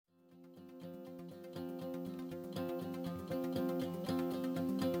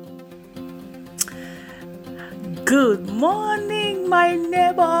Good morning, my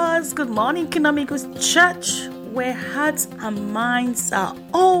neighbors. Good morning, Kingdom Eagles Church, where hearts and minds are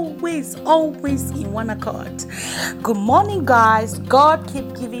always in one accord. Good morning, guys. God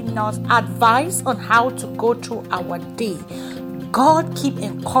keep giving us advice on how to go through our day. God keep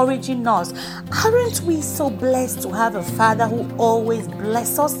encouraging us. Aren't we so blessed to have a Father who always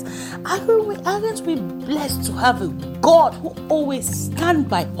blesses us? Aren't we blessed to have a God who always stands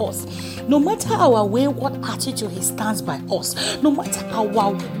by us? No matter our wayward attitude, He stands by us. No matter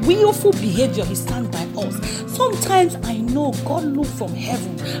our willful behavior, He stands by us. Sometimes I know God look from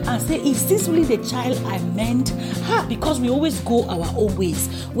heaven and say, is this really the child I meant? Because we always go our own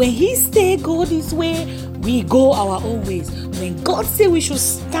ways. When He say go this way, we go our own ways. When God say we should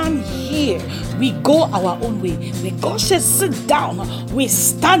stand here, we go our own way. When God says sit down, we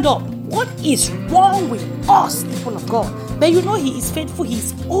stand up. What is wrong with us, people of God? But you know He is faithful.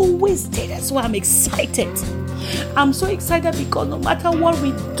 He's always there. That's why I'm excited. I'm so excited because no matter what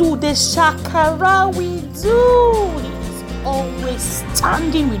we do, the shakara we do, He is always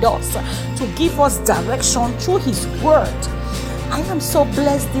standing with us to give us direction through His word. I am so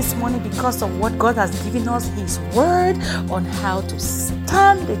blessed this morning because of what God has given us, His word on how to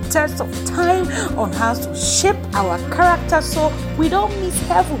stand the test of time, on how to shape our character so we don't miss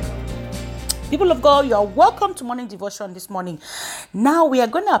heaven. People of God, you are welcome to morning devotion this morning. Now we are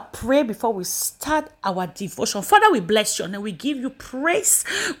going to pray before we start our devotion. Father, we bless you and we give you praise.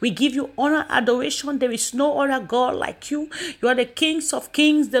 We give you honor, adoration. There is no other God like you. You are the Kings of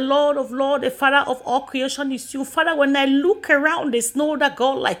Kings, the Lord of Lords, the Father of all creation is you. Father, when I look around, there's no other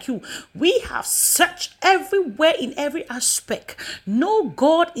God like you. We have searched everywhere in every aspect. No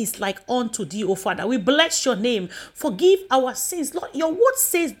God is like unto thee, O Father. We bless your name. Forgive our sins. Lord, your word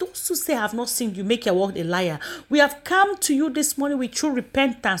says, those who say I have not sinned, you make your word a liar. We have come to you this morning with true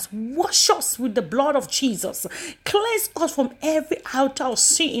repentance. Wash us with the blood of Jesus. Cleanse us from every outer of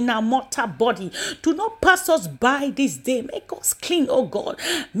sin in our mortal body. Do not pass us by this day. Make us clean, oh God.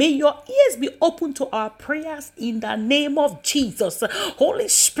 May your ears be open to our prayers in the name of Jesus. Holy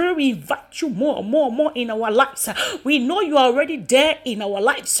Spirit, we invite you more in our lives. We know you are already there in our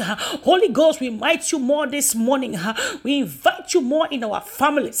lives. Holy Ghost, we invite you more this morning. We invite you more in our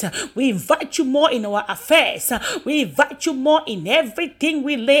families. We invite you more in our affairs. We invite you more in everything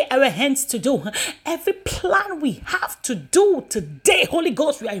we lay our hands to do. Every plan we have to do today, Holy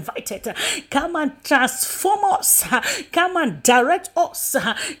Ghost, we are invited. Come and transform us. Come and direct us.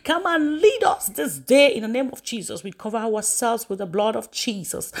 Come and lead us this day in the name of Jesus. We cover ourselves with the blood of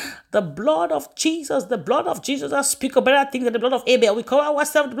Jesus. The blood of Jesus. The blood of Jesus. I speak a better thing than the blood of Abel. We cover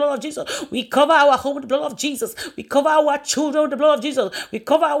ourselves with the blood of Jesus. We cover our home with the blood of Jesus. We cover our children with the blood of Jesus. We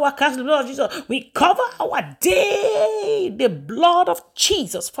cover our cast with the blood of Jesus. We cover our day, the blood of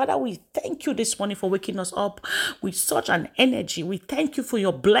Jesus. Father, we thank you this morning for waking us up with such an energy. We thank you for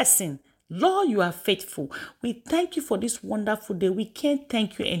your blessing. Lord, you are faithful. We thank you for this wonderful day. We can't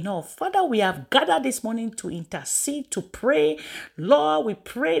thank you enough. Father, we have gathered this morning to intercede, to pray. Lord, we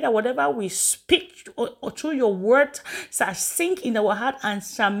pray that whatever we speak or through your word shall sink in our heart and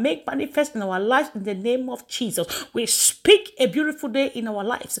shall make manifest in our lives in the name of Jesus. We speak a beautiful day in our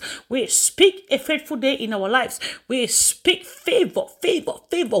lives. We speak a faithful day in our lives. We speak favor.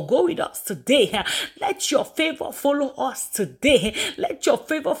 Go with us today. Let your favor follow us today. Let your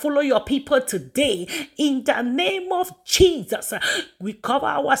favor follow your people today in the name of Jesus. We cover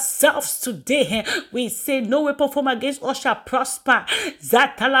ourselves today. We say no weapon formed against us shall prosper.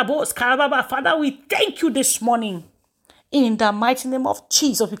 Father, we thank you this morning. In the mighty name of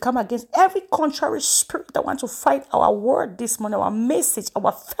Jesus, we come against every contrary spirit that wants to fight our word this morning, our message,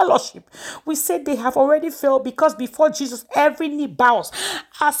 our fellowship. We say they have already failed because before Jesus, every knee bows.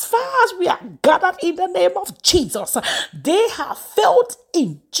 As far as we are gathered in the name of Jesus, they have failed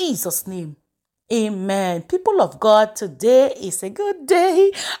in Jesus' name. Amen. People of God, today is a good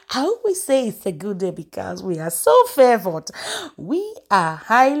day. I always say it's a good day because we are so favored. We are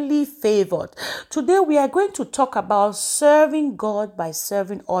highly favored. Today we are going to talk about serving God by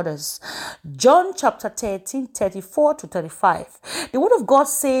serving others. John chapter 13, 34 to 35. The word of God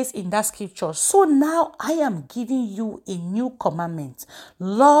says in that scripture, so now I am giving you a new commandment.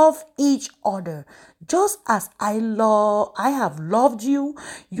 Love each other. Just as I have loved you,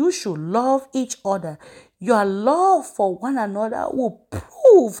 you should love each other. Your love for one another will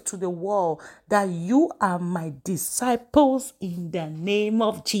prove to the world that you are my disciples in the name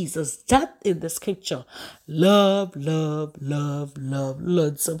of Jesus. That is the scripture. Love, loads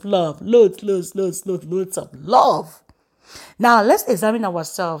of love. Loads of love. Now, let's examine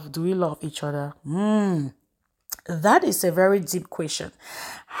ourselves. Do we love each other? That is a very deep question.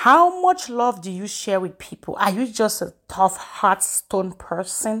 How much love do you share with people? Are you just a tough heart stone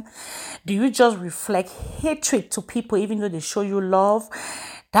person? Do you just reflect hatred to people even though they show you love?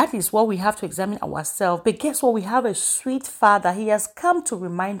 That is what we have to examine ourselves. But guess what? We have a sweet Father. He has come to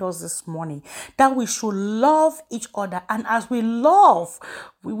remind us this morning that we should love each other. And as we love,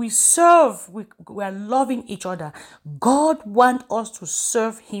 we serve, we are loving each other. God wants us to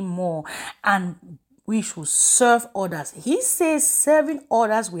serve Him more. And we should serve others. He says, serving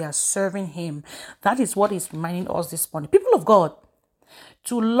others, we are serving Him. That is what He's reminding us this morning. People of God,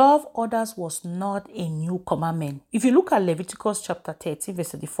 to love others was not a new commandment. If you look at Leviticus chapter 13,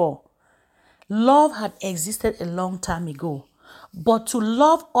 verse 34, love had existed a long time ago. But to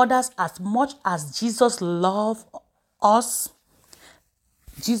love others as much as Jesus loved us,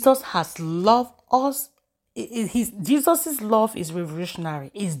 Jesus has loved us. Jesus' love is revolutionary.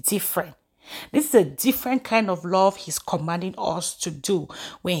 It's different. This is a different kind of love He's commanding us to do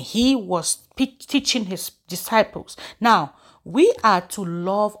when He was teaching His disciples. Now, we are to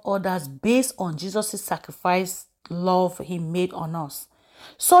love others based on Jesus' sacrifice love He made on us.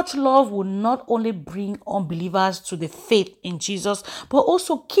 Such love will not only bring unbelievers to the faith in Jesus, but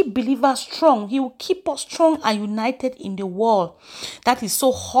also keep believers strong. He will keep us strong and united in the world that is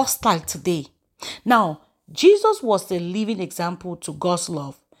so hostile today. Now, Jesus was the living example to God's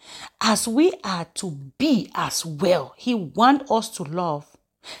love. As we are to be as well, He wants us to love.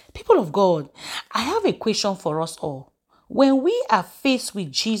 People of God, I have a question for us all. When we are faced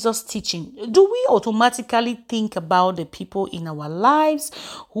with Jesus' teaching, do we automatically think about the people in our lives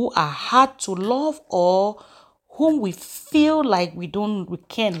who are hard to love or whom we feel like we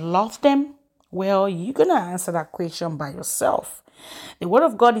can't love them? Well, you're going to answer that question by yourself. The Word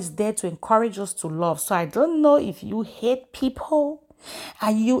of God is there to encourage us to love. So I don't know if you hate people.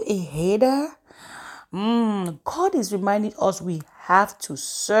 Are you a hater? God is reminding us we have to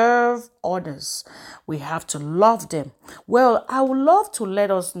serve others. We have to love them. Well, I would love to let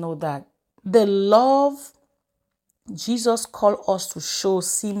us know that the love Jesus called us to show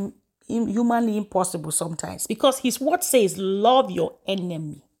seems humanly impossible sometimes, because His word says, love your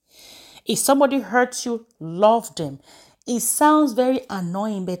enemy. If somebody hurts you, love them. It sounds very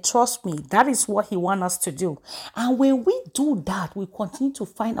annoying, but trust me, that is what He wants us to do. And when we do that, we continue to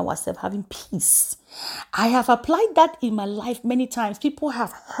find ourselves having peace. I have applied that in my life many times. People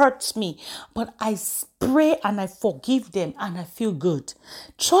have hurt me, but I pray and I forgive them and I feel good.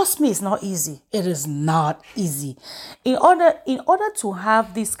 Trust me, it's not easy. It is not easy. In order to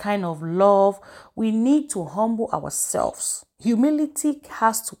have this kind of love, we need to humble ourselves. Humility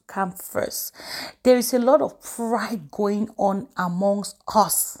has to come first. There is a lot of pride going on amongst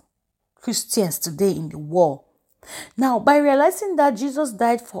us Christians today in the world. Now, by realizing that Jesus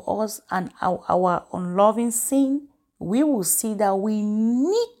died for us and our unloving sin, we will see that we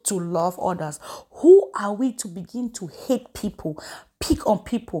need to love others. Who are we to begin to hate people, pick on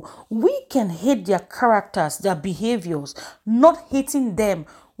people? We can hate their characters, their behaviors, not hating them.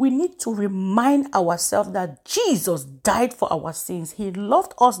 We need to remind ourselves that Jesus died for our sins. He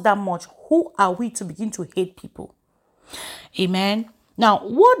loved us that much. Who are we to begin to hate people? Amen. Now,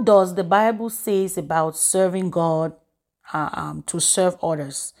 what does the Bible say about serving God to serve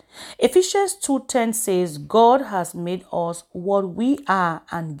others? Ephesians 2:10 says, God has made us what we are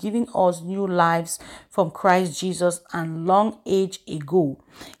and giving us new lives from Christ Jesus, and long age ago,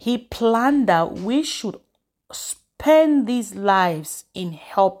 He planned that we should spend these lives in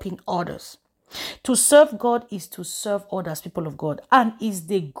helping others. To serve God is to serve others, people of God, and is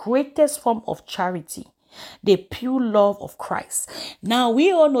the greatest form of charity. The pure love of Christ. Now,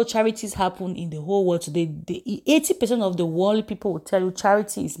 we all know charities happen in the whole world today. 80% of the world people will tell you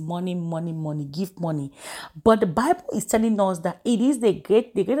charity is money, money, money, give money. But the Bible is telling us that it is the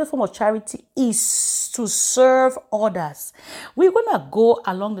greatest form of charity is to serve others. We're going to go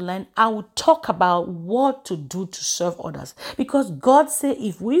along the line. I will talk about what to do to serve others, because God said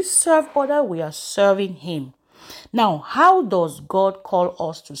if we serve others, we are serving Him. Now, how does God call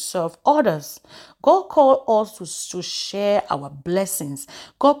us to serve others? God called us to share our blessings.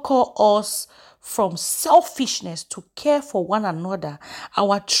 God called us from selfishness to care for one another.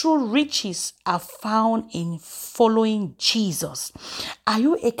 Our true riches are found in following Jesus. Are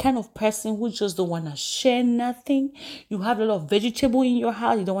you a kind of person who just don't want to share nothing? You have a lot of vegetable in your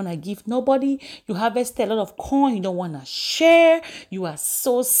house, you don't want to give nobody. You harvested a lot of corn, you don't want to share. You are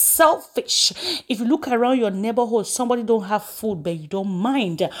so selfish. If you look around your neighborhood, somebody don't have food, but you don't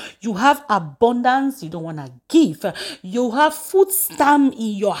mind. You have abundance, you don't want to give. You have food stamp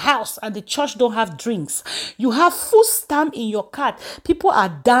in your house and the church don't don't have drinks. You have food stamp in your card. People are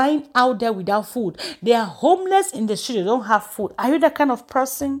dying out there without food. They are homeless in the street. They don't have food. Are you that kind of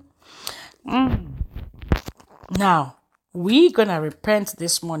person? Now, we're going to repent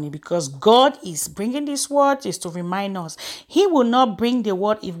this morning because God is bringing this word is to remind us. He will not bring the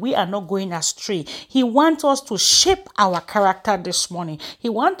word if we are not going astray. He wants us to shape our character this morning. He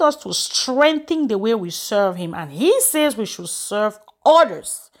wants us to strengthen the way we serve him. And he says we should serve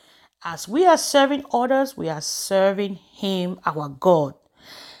others. As we are serving others, we are serving him, our God.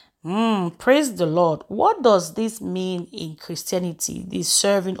 Praise the Lord. What does this mean in Christianity, this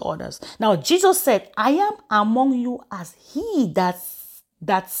serving others? Now, Jesus said, I am among you as he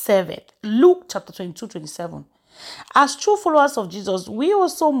that serveth. Luke chapter 22:27. As true followers of Jesus, we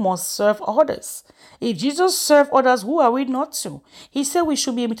also must serve others. If Jesus served others, who are we not to? He said we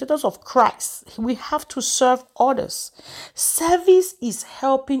should be imitators of Christ. We have to serve others. Service is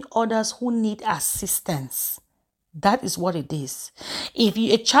helping others who need assistance. That is what it is. If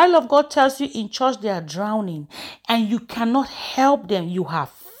a child of God tells you in church they are drowning and you cannot help them, you have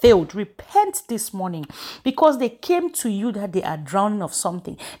failed. Repent this morning because they came to you that they are drowning of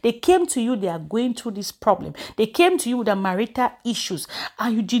something. They came to you, they are going through this problem. They came to you with the marital issues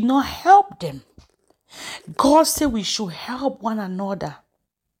and you did not help them. God said we should help one another.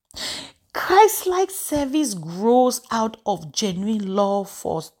 Christ-like service grows out of genuine love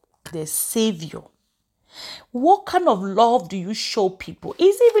for the Savior. What kind of love do you show people?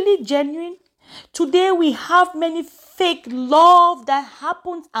 Is it really genuine? Today we have many fake love that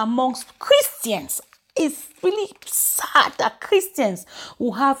happens amongst Christians. It's really sad that Christians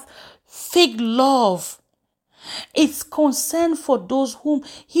will have fake love. It's concern for those whom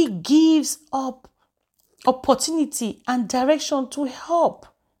he gives up opportunity and direction to help.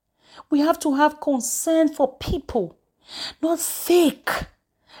 We have to have concern for people, not fake.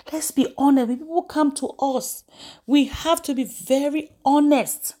 Let's be honest. When people come to us, we have to be very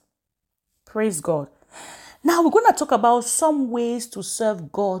honest. Praise God. Now we're going to talk about some ways to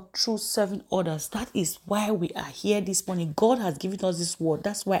serve God through serving others. That is why we are here this morning. God has given us this word.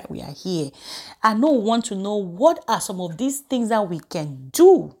 That's why we are here. I know we want to know what are some of these things that we can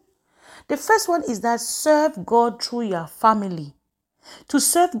do. The first one is that serve God through your family. To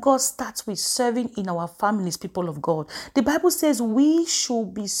serve God starts with serving in our families, people of God. The Bible says we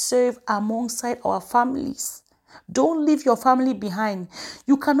should be served alongside our families. Don't leave your family behind.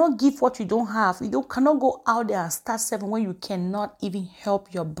 You cannot give what you don't have. You cannot go out there and start serving when you cannot even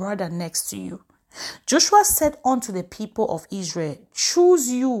help your brother next to you. Joshua said unto the people of Israel,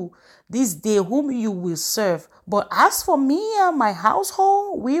 choose you this day whom you will serve. But as for me and my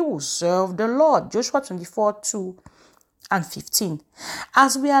household, we will serve the Lord. Joshua 24:2 and 15.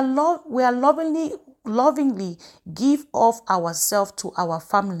 As we are lovingly give of ourselves to our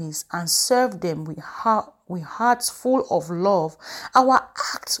families and serve them with hearts full of love, our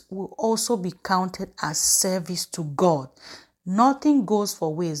acts will also be counted as service to God. Nothing goes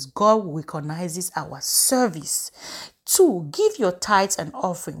for waste. God recognizes our service. 2, give your tithes and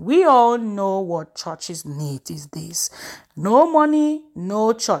offering. We all know what churches need these days. No money,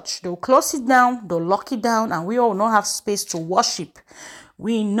 no church. They'll close it down, they'll lock it down, and we all not have space to worship.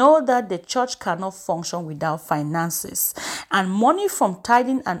 We know that the church cannot function without finances. And money from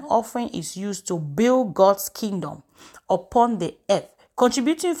tithing and offering is used to build God's kingdom upon the earth.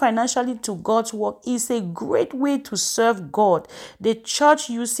 Contributing financially to God's work is a great way to serve God. The church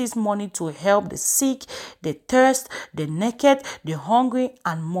uses money to help the sick, the thirst, the naked, the hungry,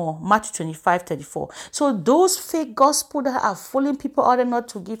 and more. Matthew 25:34. So those fake gospel that are fooling people out there not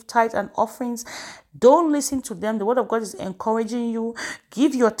to give tithe and offerings, don't listen to them. The word of God is encouraging you.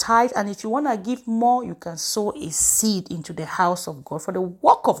 Give your tithe, and if you want to give more, you can sow a seed into the house of God for the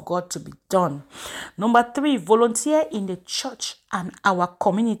work of God to be done. Number 3, volunteer in the church and our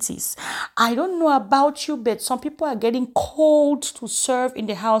communities. I don't know about you, but some people are getting called to serve in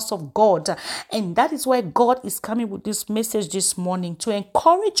the house of God. And that is why God is coming with this message this morning to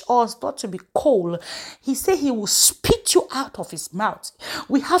encourage us not to be cold. He said he will spit you out of his mouth.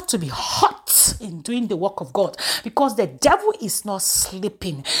 We have to be hot in doing the work of God because the devil is not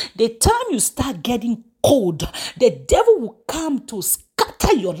sleeping. The time you start getting cold, the devil will come to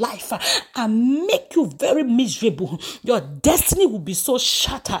scatter your life and make you very miserable. Your destiny will be so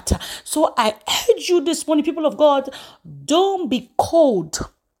shattered. So I urge you this morning, people of God, don't be cold.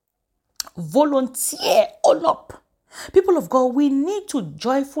 Volunteer all up. People of God, we need to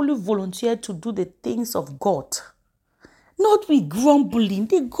joyfully volunteer to do the things of God. Not with grumbling.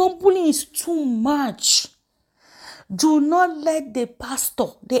 The grumbling is too much. Do not let the pastor,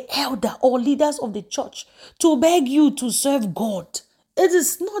 the elder, or leaders of the church to beg you to serve God. It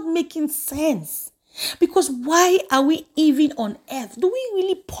is not making sense. Because why are we even on earth? Do we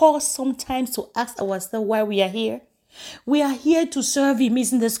really pause sometimes to ask ourselves why we are here? We are here to serve Him,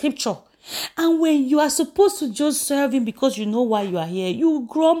 is in the scripture. And when you are supposed to just serve Him because you know why you are here, you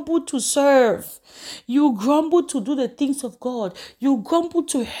grumble to serve. You grumble to do the things of God. You grumble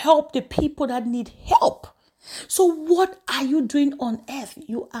to help the people that need help. So what are you doing on earth?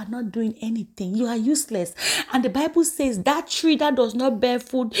 You are not doing anything. You are useless. And the Bible says that tree that does not bear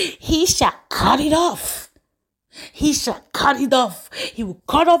fruit, He shall cut it off. He shall cut it off. He will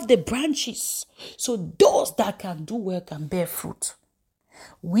cut off the branches. So those that can do well can bear fruit.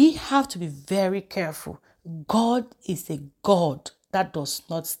 We have to be very careful. God is a God that does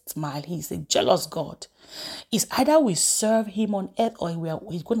not smile. He is a jealous God. It's either we serve Him on earth or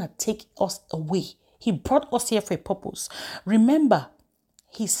He's going to take us away. He brought us here for a purpose. Remember,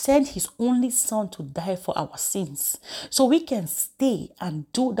 He sent His only Son to die for our sins. So we can stay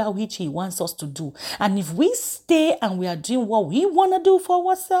and do that which He wants us to do. And if we stay and we are doing what we want to do for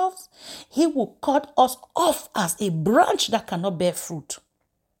ourselves, He will cut us off as a branch that cannot bear fruit.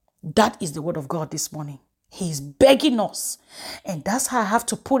 That is the word of God this morning. He is begging us. And that's how I have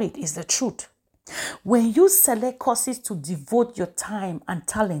to put it, is the truth. When you select courses to devote your time and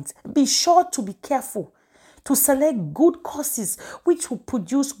talent, be sure to be careful to select good courses which will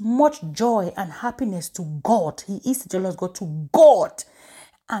produce much joy and happiness to God. He is a jealous God, to God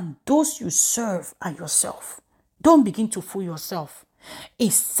and those you serve and yourself. Don't begin to fool yourself. A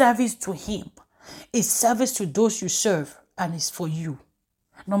service to Him, a service to those you serve, and it's for you.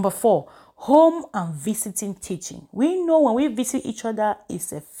 Number 4, home and visiting teaching. We know when we visit each other,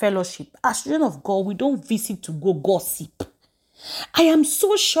 it's a fellowship. As children of God, we don't visit to go gossip. I am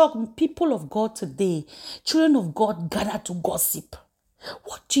so shocked, people of God today, children of God gather to gossip.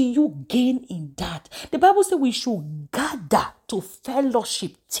 What do you gain in that? The Bible says we should gather to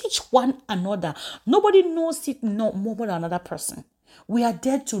fellowship, teach one another. Nobody knows it more than another person. We are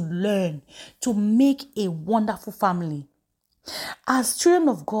there to learn, to make a wonderful family. As children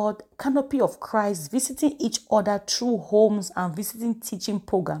of God, Canopy of Christ, visiting each other through homes and visiting teaching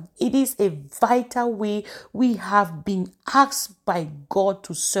programs, it is a vital way we have been asked by God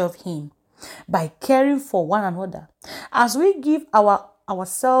to serve Him by caring for one another. As we give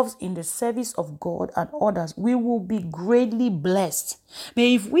ourselves in the service of God and others, we will be greatly blessed. But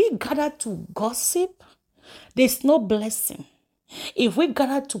if we gather to gossip, there's no blessing. If we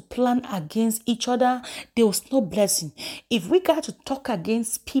gather to plan against each other, there was no blessing. If we gather to talk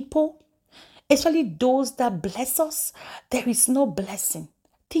against people, especially those that bless us, there is no blessing.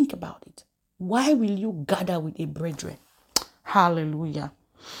 Think about it. Why will you gather with a brethren? Hallelujah.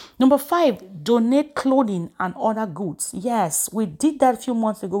 Number 5, donate clothing and other goods. Yes, we did that a few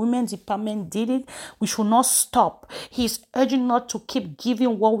months ago. Women's department did it. We should not stop. He's urging not to keep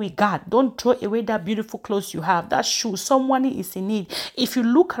giving what we got. Don't throw away that beautiful clothes you have, that shoe. Someone is in need. If you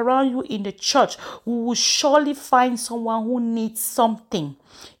look around you in the church, we will surely find someone who needs something.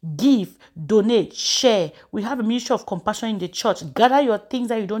 Give, donate, share. We have a ministry of compassion in the church. Gather your things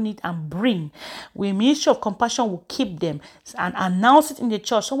that you don't need and bring. We ministry of compassion will keep them and announce it in the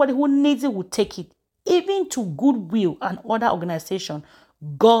church. Somebody who needs it will take it. Even to Goodwill and other organizations,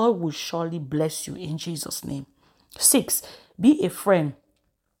 God will surely bless you in Jesus' name. 6, be a friend.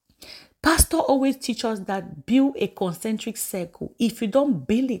 Pastor always teaches us that build a concentric circle. If you don't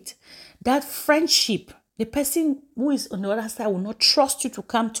build it, that friendship, the person who is on the other side will not trust you to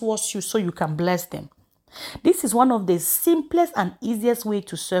come towards you so you can bless them. This is one of the simplest and easiest way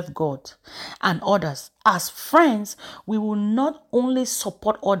to serve God and others. As friends, we will not only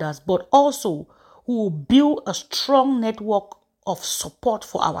support others, but also we will build a strong network of support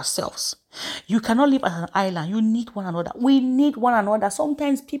for ourselves. You cannot live as an island. You need one another. We need one another.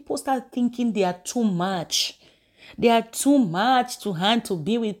 Sometimes people start thinking they are too much. They are too much to handle, to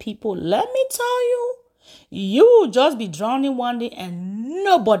be with people. Let me tell you, you will just be drowning one day and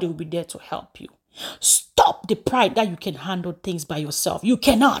nobody will be there to help you. Stop the pride that you can handle things by yourself. You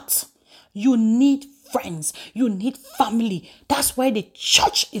cannot. You need friends. You need family. That's why the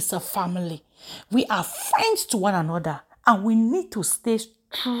church is a family. We are friends to one another and we need to stay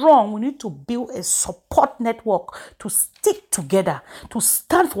strong. We need to build a support network to stick together, to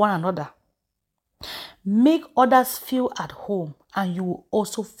stand for one another. Make others feel at home and you will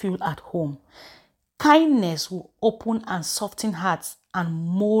also feel at home. Kindness will open and soften hearts and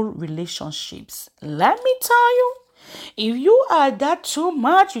mold relationships. Let me tell you, if you are that too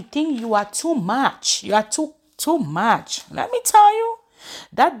much, you think you are too much. You are too much. Let me tell you,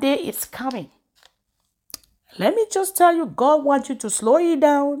 that day is coming. Let me just tell you, God wants you to slow it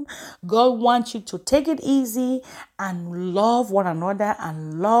down. God wants you to take it easy and love one another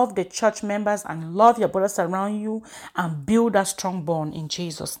and love the church members and love your brothers around you and build a strong bond in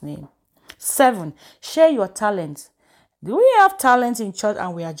Jesus' name. 7, share your talents. Do we have talents in church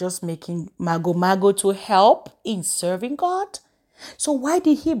and we are just making mago to help in serving God? So why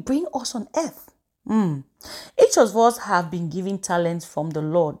did he bring us on earth? Each of us have been given talents from the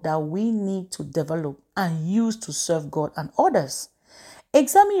Lord that we need to develop and use to serve God and others.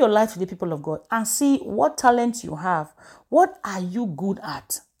 Examine your life today, people of God, and see what talents you have. What are you good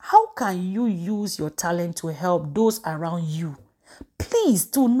at? How can you use your talent to help those around you? Please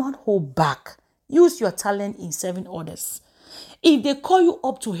do not hold back. Use your talent in serving others. If they call you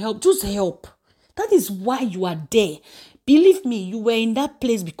up to help, just help. That is why you are there. Believe me, you were in that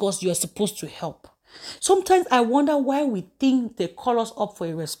place because you are supposed to help. Sometimes I wonder why we think they call us up for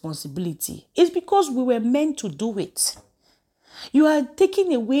a responsibility. It's because we were meant to do it. You are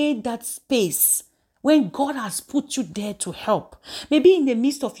taking away that space when God has put you there to help. Maybe in the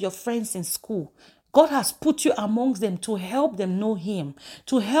midst of your friends in school, God has put you amongst them to help them know him,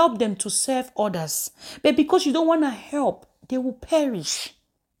 to help them to serve others. But because you don't want to help, they will perish.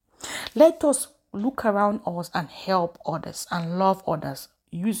 Let us look around us and help others and love others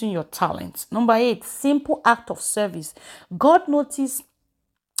using your talents. Number 8, simple act of service. God notices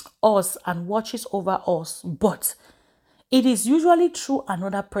us and watches over us, but it is usually through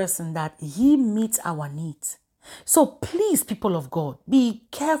another person that he meets our needs. So please, people of God, be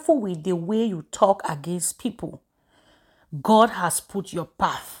careful with the way you talk against people. God has put your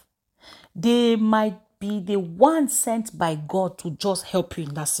path. They might be the one sent by God to just help you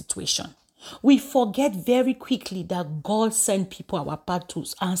in that situation. We forget very quickly that God sent people our path to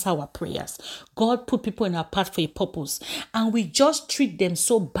answer our prayers. God put people in our path for a purpose. And we just treat them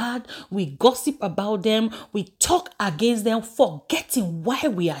so bad. We gossip about them. We talk against them, forgetting why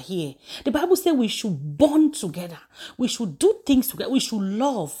we are here. The Bible says we should bond together. We should do things together. We should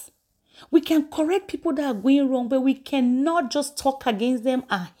love. We can correct people that are going wrong, but we cannot just talk against them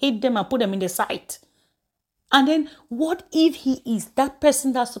and hate them and put them in the side. And then what if he is that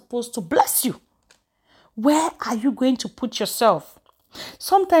person that's supposed to bless you? Where are you going to put yourself?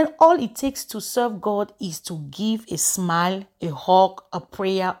 Sometimes all it takes to serve God is to give a smile, a hug, a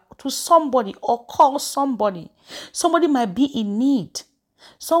prayer to somebody or call somebody. Somebody might be in need.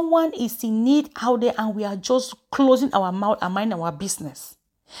 Someone is in need out there and we are just closing our mouth and minding our business.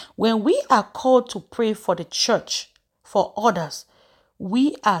 When we are called to pray for the church, for others,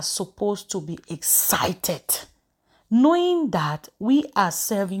 we are supposed to be excited, knowing that we are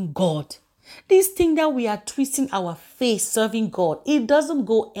serving God. This thing that we are twisting our face serving God, it doesn't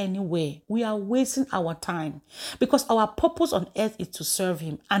go anywhere. We are wasting our time because our purpose on earth is to serve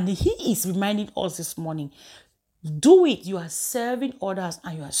him. And he is reminding us this morning, do it. You are serving others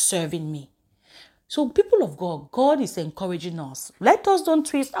and you are serving me. So people of God, God is encouraging us. Let us don't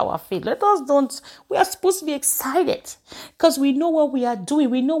twist our faith. We are supposed to be excited because we know what we are doing.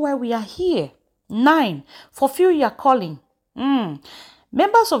 We know why we are here. 9, fulfill your calling.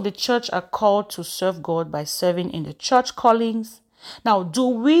 Members of the church are called to serve God by serving in the church callings. Now, do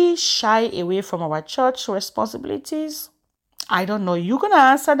we shy away from our church responsibilities? I don't know. You're going to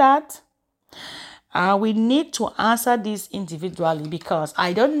answer that. We need to answer this individually because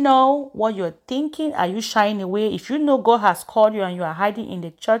I don't know what you're thinking. Are you shying away? If you know God has called you and you are hiding in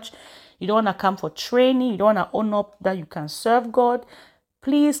the church, you don't want to come for training, you don't want to own up that you can serve God,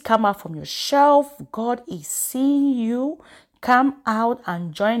 please come out from your shelf. God is seeing you. Come out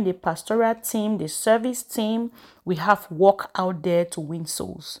and join the pastoral team, the service team. We have work out there to win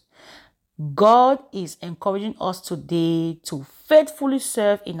souls. God is encouraging us today to faithfully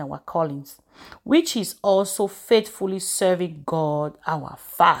serve in our callings, which is also faithfully serving God, our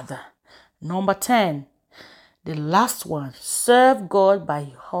Father. Number 10, the last one, serve God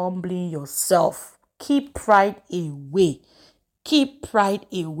by humbling yourself. Keep pride away. Keep pride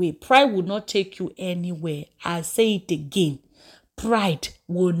away. Pride will not take you anywhere. I say it again. Pride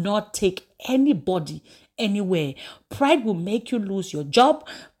will not take anybody anywhere. Pride will make you lose your job.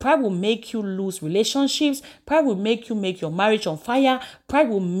 Pride will make you lose relationships. Pride will make you make your marriage on fire. Pride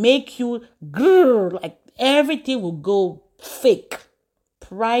will make you like everything will go fake.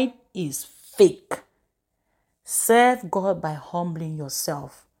 Pride is fake. Serve God by humbling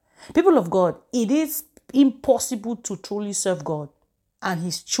yourself. People of God, it is impossible to truly serve God and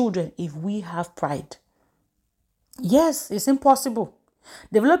his children if we have pride. Yes, it's impossible.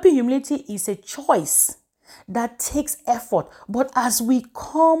 Developing humility is a choice that takes effort. But as we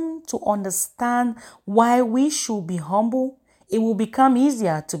come to understand why we should be humble, it will become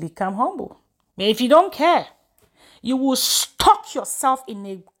easier to become humble. But if you don't care, You will stuck yourself in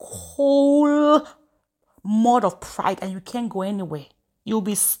a cold mud of pride and you can't go anywhere. You'll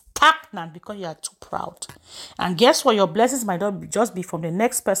be stagnant because you are too proud. And guess what? Your blessings might not just be from the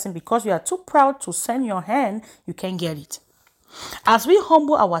next person because you are too proud to send your hand. You can't get it. As we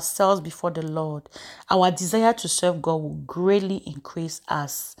humble ourselves before the Lord, our desire to serve God will greatly increase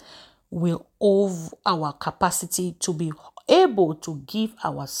as we over our capacity to be able to give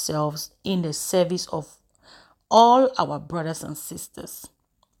ourselves in the service of all our brothers and sisters.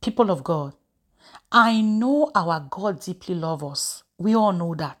 People of God, I know our God deeply loves us. We all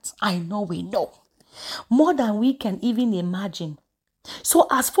know that. I know we know. More than we can even imagine. So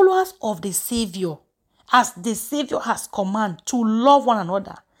as followers of the Savior, as the Savior has commanded to love one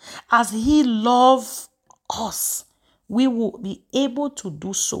another, as He loves us, we will be able to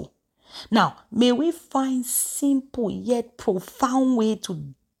do so. Now, may we find simple yet profound way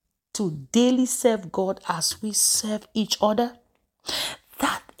to daily serve God as we serve each other.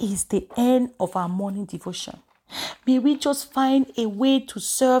 That is the end of our morning devotion. May we just find a way to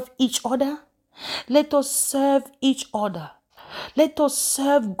serve each other. Let us serve each other. Let us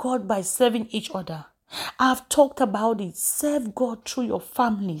serve God by serving each other. I've talked about it. Serve God through your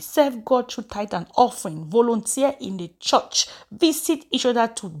family. Serve God through tithe and offering. Volunteer in the church. Visit each other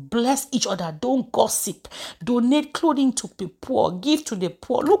to bless each other. Don't gossip. Donate clothing to the poor. Give to the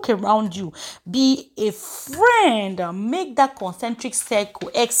poor. Look around you. Be a friend. Make that concentric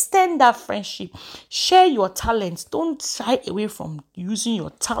circle. Extend that friendship. Share your talents. Don't shy away from using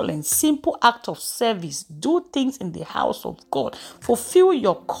your talents. Simple act of service. Do things in the house of God. Fulfill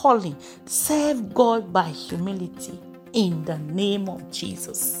your calling. Serve God by humility in the name of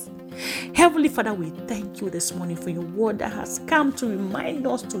Jesus. Heavenly Father, we thank you this morning for your word that has come to remind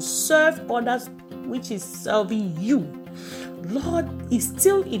us to serve others, which is serving you. Lord, is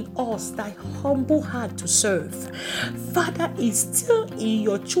still in us thy humble heart to serve. Father, is still in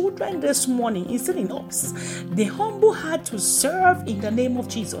your children this morning, is still in us the humble heart to serve in the name of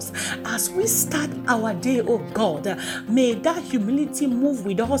Jesus. As we start our day, oh God, may that humility move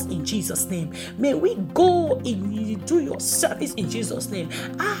with us in Jesus' name. May we go in do your service in Jesus' name.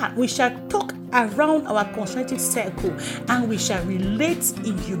 We shall talk around our concentric circle and we shall relate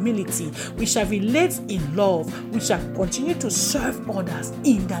in humility. We shall relate in love. We shall continue to serve others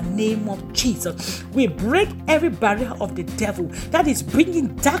in the name of Jesus. We break every barrier of the devil that is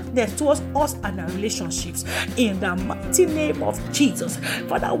bringing darkness towards us and our relationships in the mighty name of Jesus.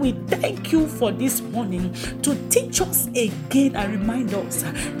 Father, we thank you for this morning to teach us again and remind us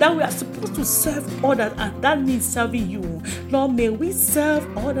that we are supposed to serve others, and that means serving you. Lord, may we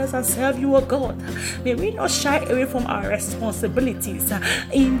serve others and serve you, O God. May we not shy away from our responsibilities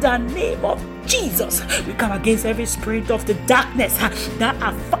in the name of Jesus. We come against every spirit of the darkness that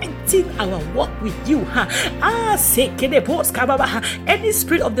are fighting our walk with you. Any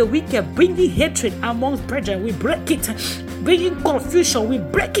spirit of the wicked bringing hatred amongst brethren, we break it. Bringing confusion, we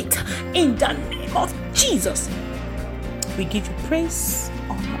break it in the name of Jesus. We give you praise,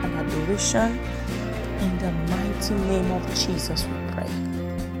 honor, and adoration in the mighty name of Jesus. We pray.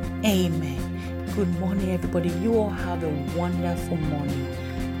 Amen. Good morning, everybody. You all have a wonderful morning.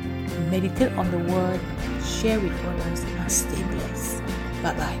 Meditate on the word, share with others, and stay blessed.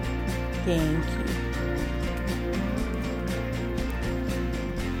 Bye-bye. Thank you.